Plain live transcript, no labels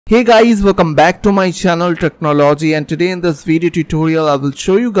Hey guys, welcome back to my channel Technology, and today in this video tutorial I will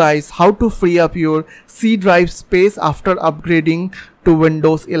show you guys how to free up your C drive space after upgrading to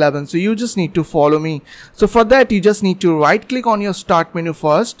Windows 11. So you just need to follow me. So for that you just need to right click on your start menu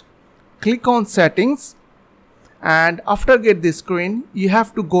first, click on settings, and after get this screen you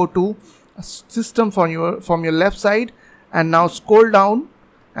have to go to system from your left side, and now scroll down,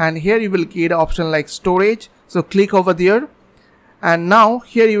 and here you will get an option like storage. So click over there. And now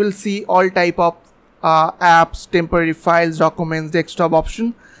here you will see all type of apps, temporary files, documents, desktop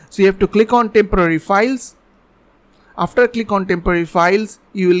option. So you have to click on temporary files. After click on temporary files,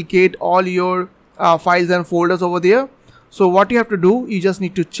 you will get all your files and folders over there. So what you have to do, you just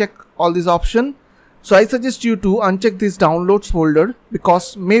need to check all these options. So I suggest you to uncheck this downloads folder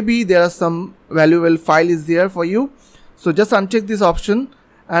because maybe there are some valuable file is there for you. So just uncheck this option.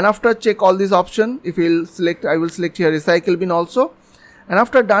 And after check all these options, if you'll select, I will select here recycle bin also. And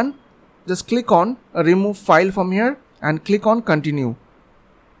after done, just click on remove file from here and click on continue.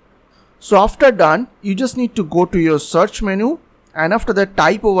 So after done, you just need to go to your search menu, and after that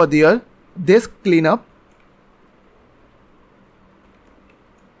type over there disk cleanup.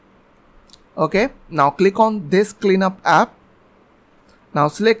 Okay, now click on disk cleanup app. Now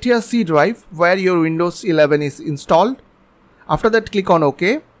select here C drive where your Windows 11 is installed. After that click on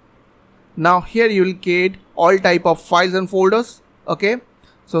OK. Now here you will get all type of files and folders. Okay,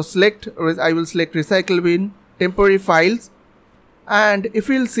 so I will select recycle bin, temporary files, and if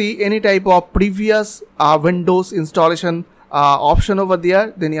you will see any type of previous Windows installation option over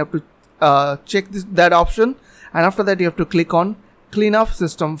there, then you have to check that option, and after that you have to click on clean up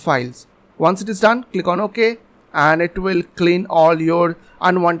system files. Once it is done, click on OK, and it will clean all your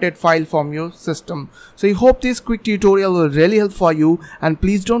unwanted file from your system. So I hope this quick tutorial will really help for you, and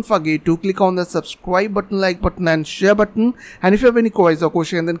please don't forget to click on the subscribe button, like button, and share button. And if you have any queries or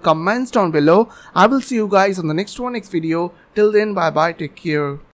question, then comments down below. I will see you guys on the next video. Till then, bye bye, take care.